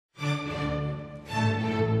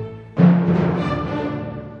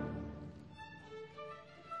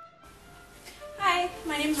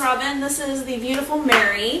Robin. This is the beautiful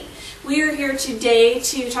Mary. We are here today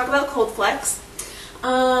to talk about Coldflex.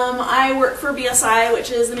 I work for BSI,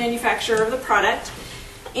 which is the manufacturer of the product.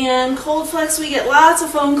 And Coldflex, we get lots of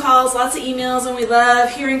phone calls, lots of emails, and we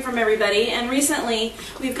love hearing from everybody. And recently,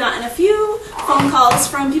 we've gotten a few phone calls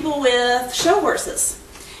from people with show horses.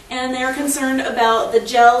 And they're concerned about the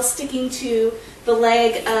gel sticking to the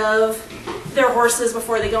leg of their horses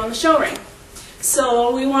before they go in the show ring.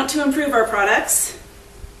 So we want to improve our products.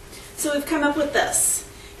 So we've come up with this.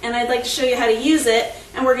 And I'd like to show you how to use it,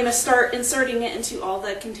 and we're going to start inserting it into all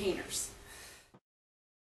the containers.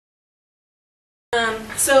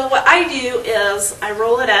 So what I do is I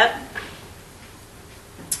roll it up,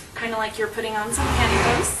 kind of like you're putting on some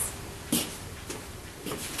pantyhose.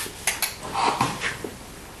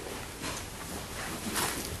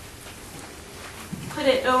 Put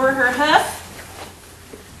it over her hoof.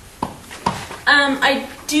 I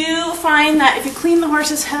do find that if you clean the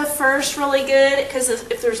horse's hoof first really good, because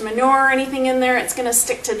if there's manure or anything in there, it's going to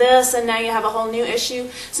stick to this, and now you have a whole new issue.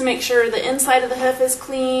 So make sure the inside of the hoof is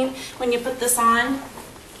clean when you put this on.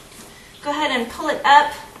 Go ahead and pull it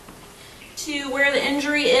up to where the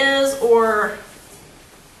injury is, or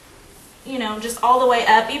just all the way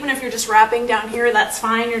up. Even if you're just wrapping down here, that's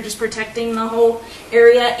fine. You're just protecting the whole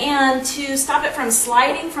area. And to stop it from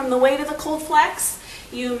sliding from the weight of the Coldflex,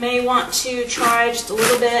 you may want to try just a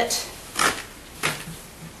little bit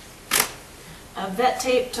of vet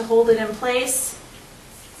tape to hold it in place.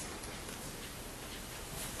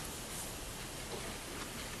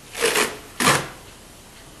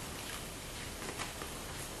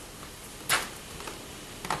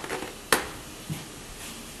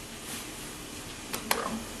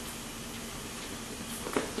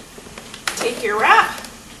 Take your wrap.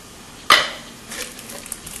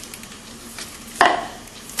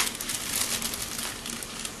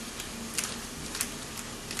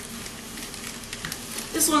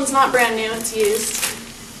 This one's not brand new, it's used.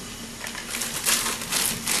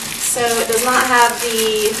 So it does not have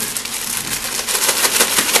the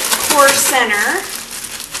core center.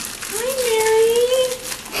 Hi, Mary.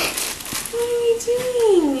 What are you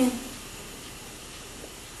doing?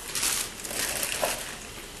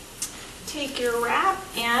 Take your wrap,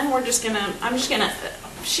 and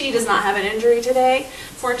she does not have an injury today,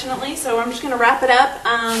 fortunately, so I'm just gonna wrap it up,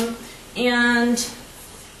 and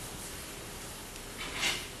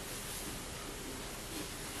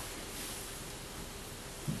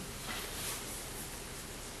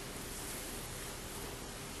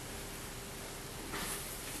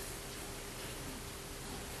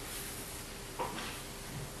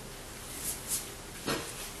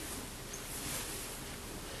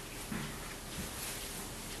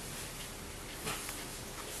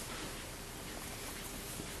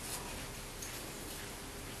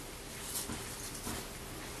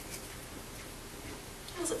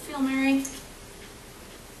how's it feel, Mary?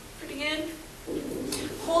 Pretty good?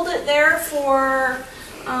 Hold it there for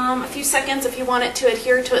a few seconds if you want it to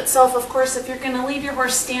adhere to itself. Of course, if you're going to leave your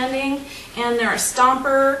horse standing and they're a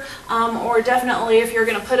stomper, or definitely if you're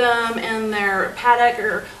going to put them in their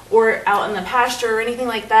paddock or out in the pasture or anything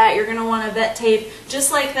like that, you're going to want to vet tape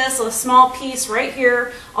just like this, a small piece right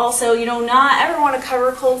here. Also, you do not ever want to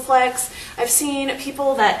cover Coldflex. I've seen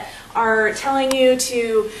people that are telling you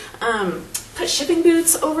to put shipping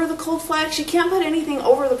boots over the Coldflex. You can't put anything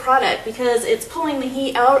over the product because it's pulling the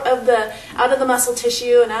heat out of the muscle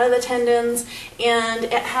tissue and out of the tendons, and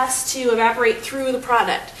it has to evaporate through the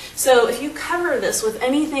product. So if you cover this with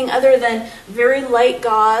anything other than very light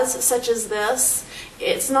gauze, such as this,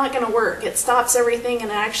 it's not going to work. It stops everything,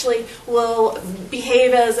 and it actually will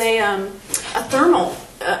behave as a thermal,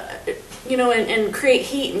 and create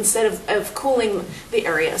heat instead of cooling the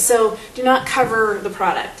area. So do not cover the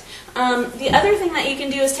product. The other thing that you can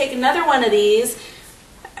do is take another one of these.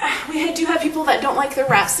 We do have people that don't like their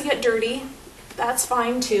wraps to get dirty. That's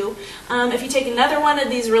fine too. If you take another one of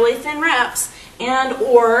these really thin wraps,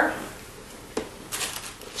 or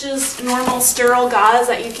just normal sterile gauze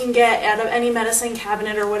that you can get out of any medicine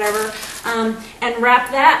cabinet or whatever, and wrap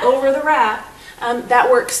that over the wrap, that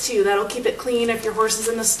works too. That'll keep it clean if your horse is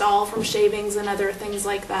in the stall from shavings and other things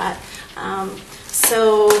like that.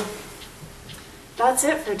 So that's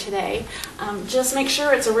it for today. Just make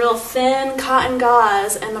sure it's a real thin cotton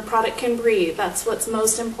gauze and the product can breathe. That's what's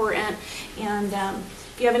most important. And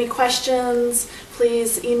if you have any questions,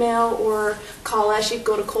 please email or call us. You can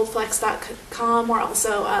go to coldflex.com. We're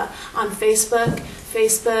also on Facebook,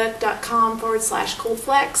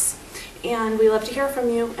 facebook.com/Coldflex. And we love to hear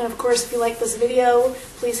from you. And of course, if you like this video,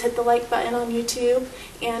 please hit the like button on YouTube.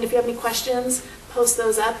 And if you have any questions, post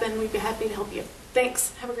those up and we'd be happy to help you.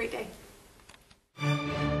 Thanks. Have a great day.